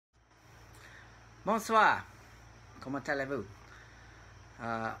Bonsoir. Comment allez-vous?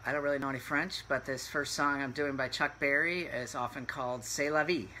 I don't really know any French, but this first song I'm doing by Chuck Berry is often called C'est la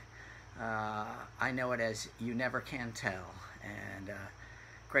vie. I know it as You Never Can Tell. And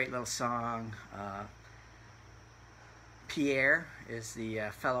great little song. Pierre is the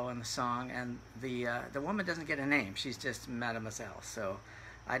fellow in the song, and the woman doesn't get a name. She's just Mademoiselle. So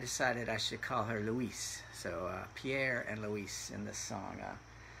I decided I should call her Louise. So Pierre and Louise in this song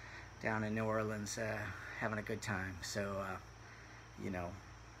down in New Orleans having a good time. So, you know,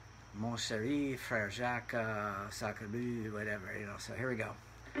 Mon chéri, Frère Jacques, Sacre Bleu, whatever, you know. So here we go.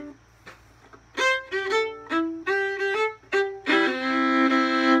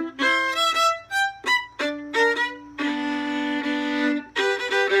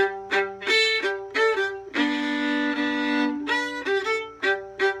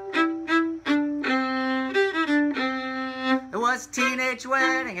 Teenage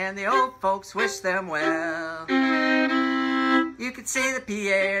wedding and the old folks wish them well. You could see that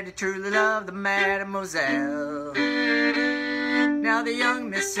Pierre did truly love the Mademoiselle. Now the young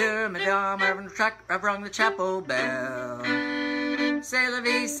Monsieur and Madame have rung the chapel bell. C'est la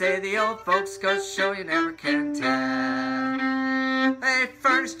vie, say the old folks, goes to show you never can tell. They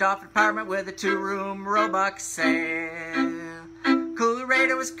furnished off an apartment with a 2-room robot sale.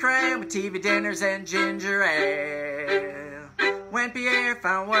 Coolerator was crammed with TV dinners and ginger ale. When Pierre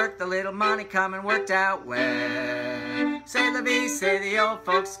found work, the little money come and worked out well. C'est la vie, say the old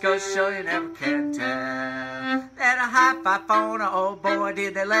folks, go show you never can tell. They had a hi-fi phone, oh boy,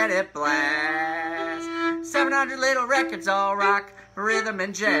 did they let it blast. 700 little records, all rock, rhythm,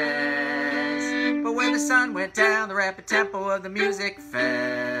 and jazz. But when the sun went down, the rapid tempo of the music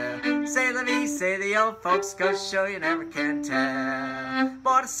fell. C'est la vie, say the old folks, go show you never can tell.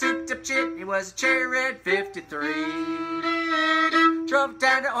 Bought a souped-up chit, he was a cherry red 53. Drove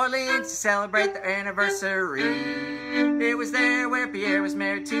down to Orleans to celebrate their anniversary. It was there where Pierre was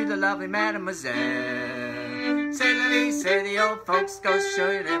married to the lovely Mademoiselle. C'est la vie, say the old folks, go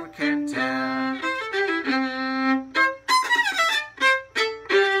show you never can tell.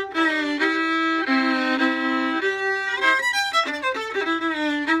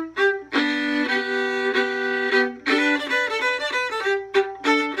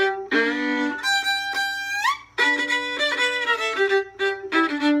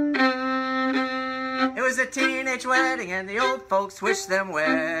 A teenage wedding and the old folks wish them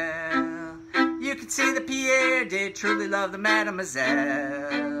well. You could see that Pierre did truly love the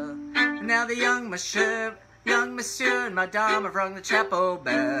Mademoiselle. Now the young Monsieur and Madame have rung the chapel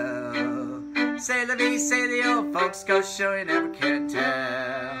bell. C'est la vie, say the old folks, go show you never can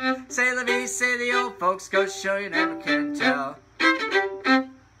tell. C'est la vie, say the old folks, go show you never can tell.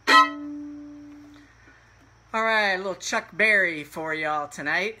 All right, a little Chuck Berry for y'all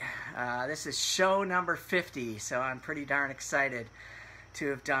tonight. This is show number 50, so I'm pretty darn excited to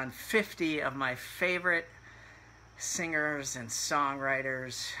have done 50 of my favorite singers and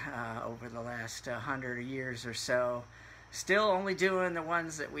songwriters over the last 100 years or so. Still only doing the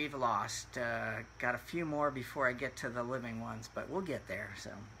ones that we've lost. Got a few more before I get to the living ones, but we'll get there.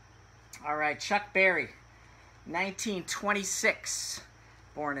 So, all right, Chuck Berry, 1926,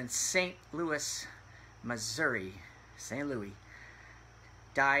 born in St. Louis, Missouri, St. Louis.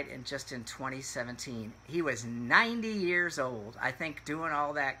 Died in 2017. He was 90 years old. I think doing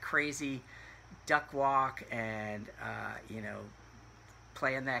all that crazy duck walk and, you know,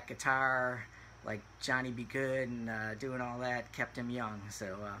 playing that guitar like Johnny B. Good and doing all that kept him young.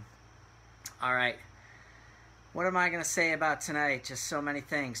 So, all right. What am I going to say about tonight? Just so many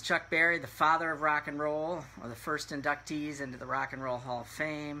things. Chuck Berry, the father of rock and roll, one of the first inductees into the Rock and Roll Hall of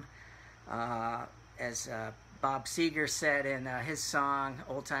Fame. As Bob Seger said in his song,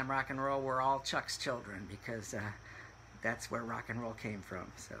 Old Time Rock and Roll, we're all Chuck's children, because that's where rock and roll came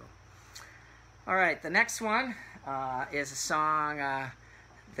from. So, all right, the next one is a song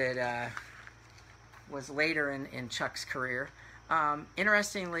that was later in Chuck's career.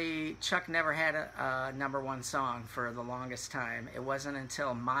 Interestingly, Chuck never had a #1 song for the longest time. It wasn't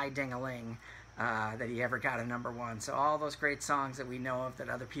until My Ding-a-Ling that he ever got a #1. So all those great songs that we know of that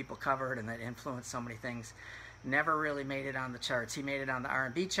other people covered and that influenced so many things never really made it on the charts. He made it on the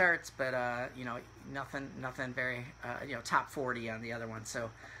R&B charts, but you know, nothing very you know, top 40 on the other one. So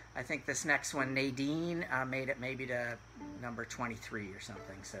I think this next one, Nadine, made it maybe to number 23 or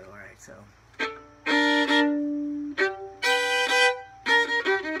something. So all right, so.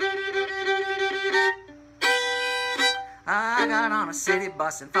 I got on a city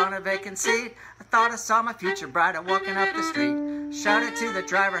bus in front of a vacant seat. I thought I saw my future bride walking up the street. Shouted to the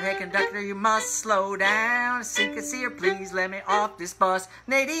driver, hey conductor, you must slow down. See her, please let me off this bus.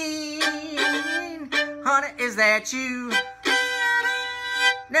 Nadine, honey, is that you?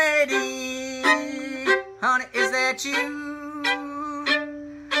 Nadine, honey, is that you?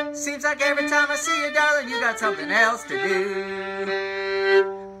 Seems like every time I see you, darling, you got something else to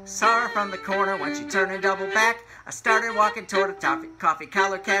do. Saw her from the corner when she turned and doubled back. I started walking toward a coffee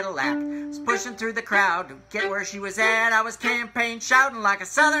collar Cadillac. Was pushing through the crowd to get where she was at. I was campaign shouting like a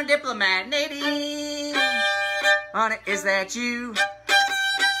southern diplomat. Nadine, honey, is that you?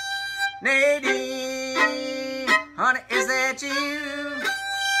 Nadine, honey, is that you?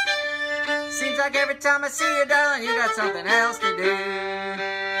 Seems like every time I see you, darling, you got something else to do.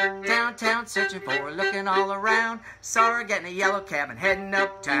 Downtown searching for her, looking all around. Saw her getting a yellow cab and heading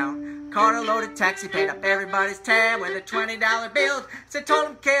uptown. Caught a loaded taxi, paid up everybody's tab with a $20 bill. So told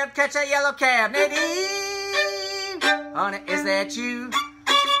him, cab, catch that yellow cab. Nadine, honey, is that you?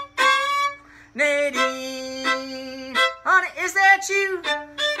 Nadine, honey, is that you?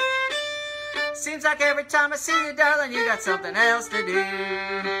 Seems like every time I see you, darling, you got something else to do.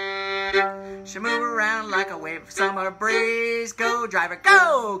 She move around like a wave of summer breeze. Go, driver,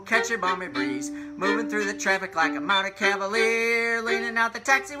 go! Catch your balmy breeze. Moving through the traffic like a mounted cavalier. Leaning out the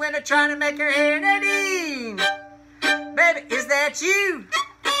taxi window trying to make her hear. Nadine, baby, is that you?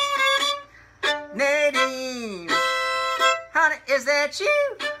 Nadine, honey, is that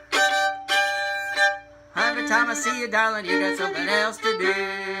you? Every time I see you, darling, you got something else to do.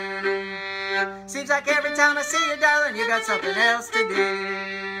 Seems like every time I see you, darling, you got something else to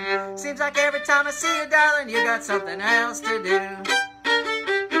do. Seems like every time I see you, darling, you got something else to do.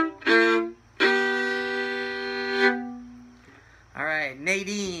 All right,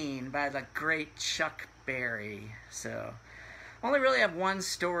 Nadine by the great Chuck Berry. So, only really have one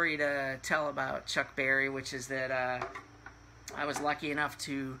story to tell about Chuck Berry, which is that I was lucky enough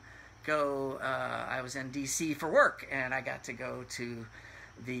to go, I was in D.C. for work, and I got to go to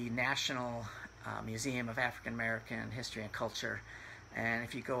the National Museum of African American History and Culture. And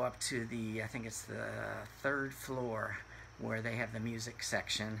if you go up to the, I think it's the 3rd floor where they have the music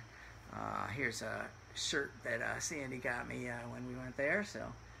section, here's a shirt that Sandy got me when we went there. So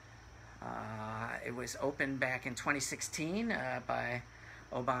it was opened back in 2016 by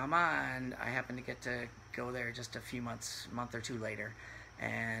Obama, and I happened to get to go there just a month or two later.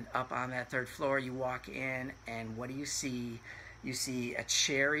 And up on that 3rd floor, you walk in, and what do you see? You see a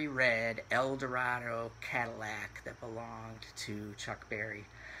cherry red Eldorado Cadillac that belonged to Chuck Berry.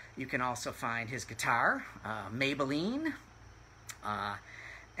 You can also find his guitar, Maybelline.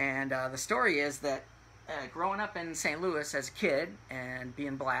 And the story is that growing up in St. Louis as a kid and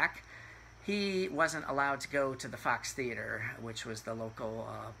being black, he wasn't allowed to go to the Fox Theater, which was the local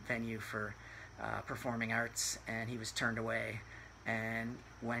venue for performing arts, and he was turned away. And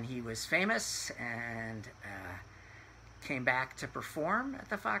when he was famous and came back to perform at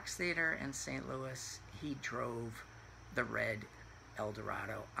the Fox Theater in St. Louis, he drove the red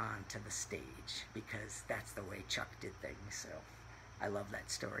Eldorado onto the stage, because that's the way Chuck did things. So I love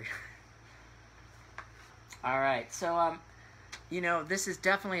that story. All right, so you know, this is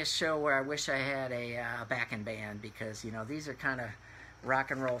definitely a show where I wish I had a backing band, because you know, these are kind of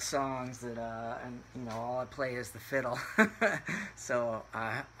rock and roll songs that and you know, all I play is the fiddle. So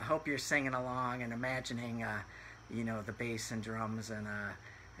I hope you're singing along and imagining you know, the bass and drums and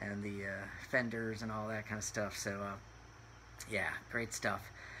the Fenders and all that kind of stuff. So yeah, great stuff.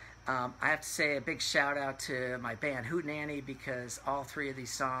 I have to say a big shout out to my band Hootenanny, because all 3 of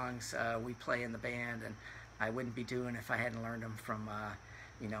these songs we play in the band, and I wouldn't be doing if I hadn't learned them from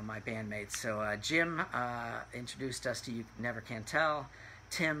you know, my bandmates. So Jim introduced us to You Never Can Tell,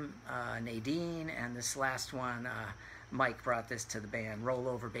 Tim, Nadine, and this last one, Mike brought this to the band, Roll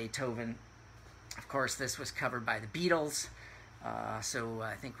Over Beethoven. Of course, this was covered by the Beatles, so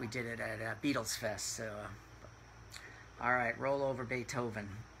I think we did it at Beatles Fest. So, all right, Roll Over Beethoven.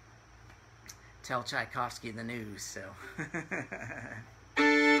 Tell Tchaikovsky the news. So,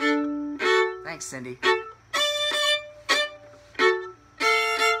 thanks, Cindy.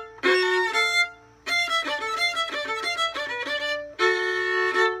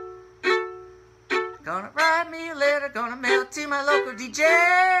 Gonna write me a letter, gonna mail it to my local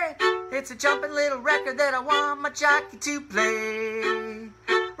DJ. It's a jumping little record that I want my jockey to play.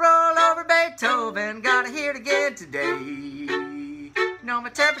 Roll over Beethoven, gotta hear it again today. You know my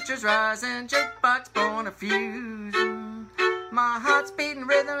temperature's rising, jukebox blowing a fuse. My heart's beating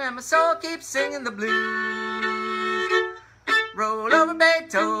rhythm and my soul keeps singing the blues. Roll over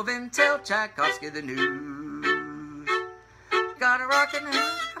Beethoven, tell Tchaikovsky the news. Got a rockin'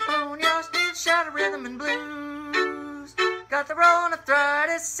 harmonia, still shout of rhythm and blues. Got the rolling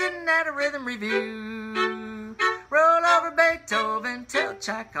arthritis, sitting at a rhythm review. Roll over Beethoven, tell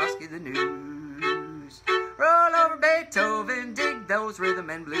Tchaikovsky the news. Roll over Beethoven, dig those rhythm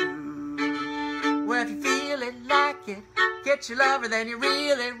and blues. Well, if you feel it, like it, get your lover, then you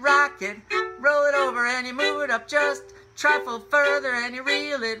really rock it. Roll it over and you move it up just trifle further and you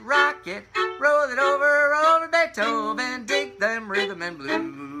reel it, rock it. Roll it over Beethoven, dig them rhythm and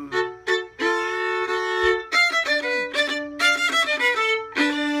blues.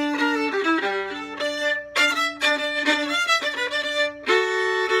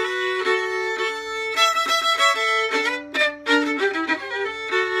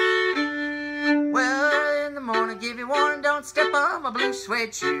 Well, in the morning, give you warning, don't step on my blue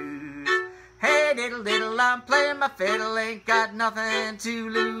suede shoes. Hey, diddle diddle, I'm playing my fiddle, ain't got nothing to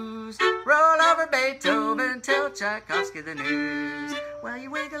lose. Roll over Beethoven, tell Tchaikovsky the news. Well,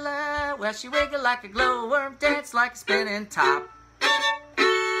 you wiggle she wiggle like a glowworm, dance like a spinning top.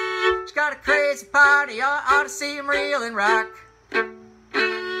 She got a crazy party, you ought to see him reel and rock. As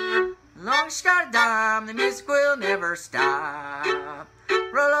long as she got a dime, the music will never stop.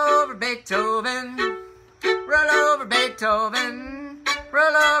 Roll over Beethoven, roll over Beethoven,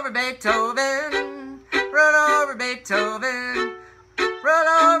 roll over Beethoven, roll over Beethoven, roll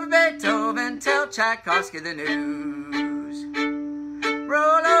over Beethoven, tell Tchaikovsky the news.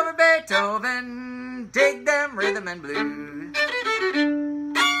 Roll over Beethoven, dig them rhythm and blues.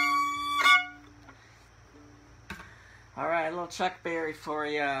 All right, a little Chuck Berry for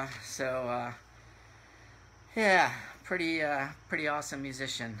you. So, yeah, pretty awesome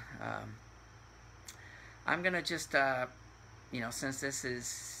musician. I'm gonna just, since this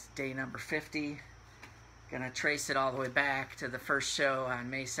is day number 50, gonna trace it all the way back to the first show on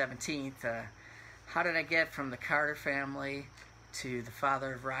May 17th. How did I get from the Carter family to the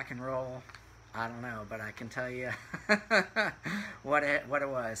father of rock and roll? I don't know, but I can tell you what it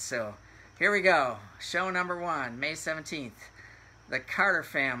was. So here we go. Show number 1, May 17th. The Carter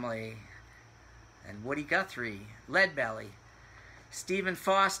family and Woody Guthrie, Leadbelly, Stephen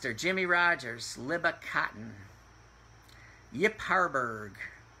Foster, Jimmy Rogers, Libba Cotton, Yip Harburg,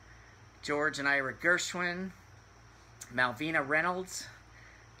 George and Ira Gershwin, Malvina Reynolds,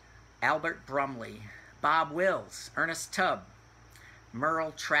 Albert Brumley, Bob Wills, Ernest Tubb,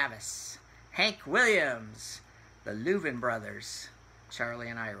 Merle Travis, Hank Williams, the Louvin Brothers, Charlie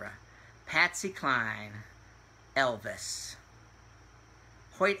and Ira, Patsy Cline, Elvis,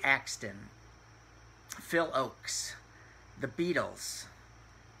 Hoyt Axton, Phil Oakes, the Beatles,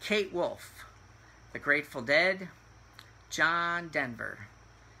 Kate Wolf, the Grateful Dead, John Denver,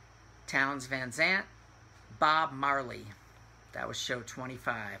 Townes Van Zandt, Bob Marley. That was show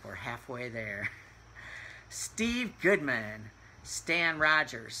 25. We're halfway there. Steve Goodman, Stan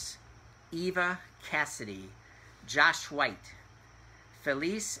Rogers, Eva Cassidy, Josh White,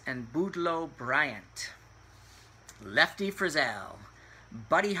 Felice and Boudleaux Bryant, Lefty Frizzell,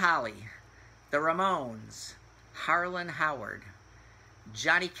 Buddy Holly, the Ramones, Harlan Howard,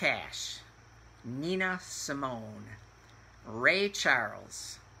 Johnny Cash, Nina Simone, Ray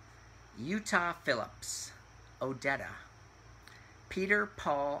Charles, Utah Phillips, Odetta, Peter,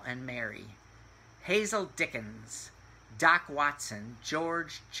 Paul, and Mary, Hazel Dickens, Doc Watson,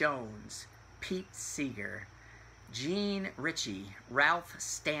 George Jones, Pete Seeger, Gene Ritchie, Ralph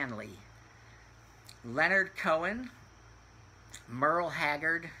Stanley, Leonard Cohen, Merle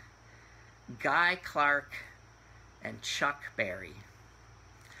Haggard, Guy Clark, and Chuck Berry.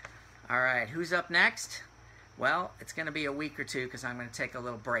 All right, who's up next? Well, it's going to be a week or two because I'm going to take a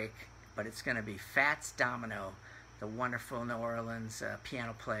little break, but it's going to be Fats Domino, the wonderful New Orleans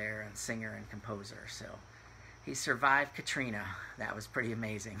piano player and singer and composer. So he survived Katrina. That was pretty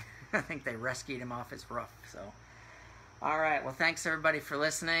amazing. I think they rescued him off his roof. So, all right, well, thanks everybody for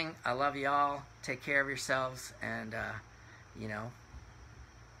listening. I love you all. Take care of yourselves, and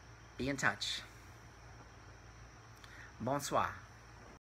be in touch. Bonsoir.